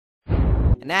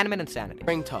Inanimate Insanity.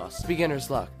 Ring toss. Beginner's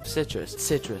luck. Citrus.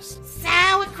 Citrus.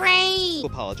 Sour cream.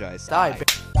 Apologize. Die.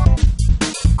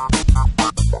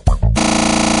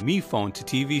 Me phone to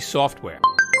TV software.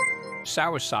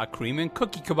 Sour sock cream and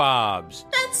cookie kebabs.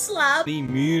 That's slop.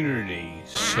 Immunity.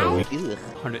 So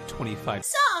 125.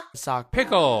 Sock. Sock.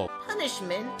 Pickle.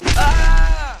 Punishment.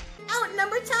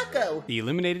 Outnumber taco. The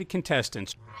eliminated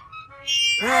contestants.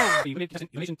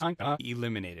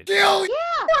 Eliminated. Yeah,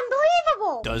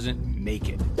 unbelievable. Doesn't make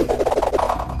it.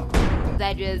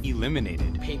 That is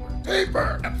Eliminated.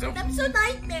 paper. Episode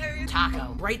nightmare.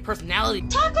 Taco. Great personality.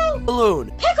 Taco.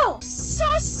 Balloon. Pickle.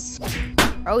 Sus.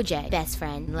 OJ, best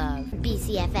friend, love.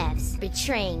 BCFFs,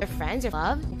 betraying their friends or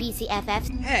love. BCFFs,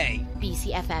 Hey.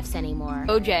 BCFFs anymore.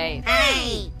 OJ.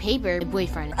 Hey. Paper,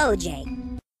 boyfriend.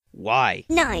 OJ. Why?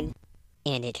 9.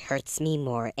 And it hurts me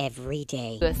more every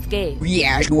day. To escape.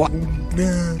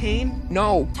 Pain?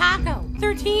 No. Taco.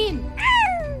 13.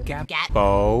 Gap. Gat.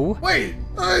 Bo. Wait,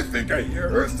 I think I hear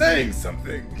her saying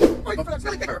something.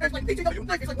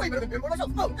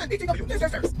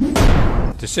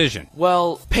 Decision.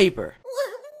 Well, paper.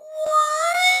 What?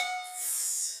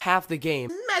 Half the game.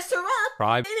 Mess her up.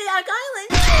 Bribe. Maniac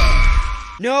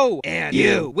Island. No. And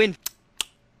you win.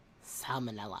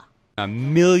 Salmonella. $1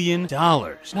 million.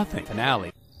 Nothing.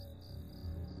 Finale.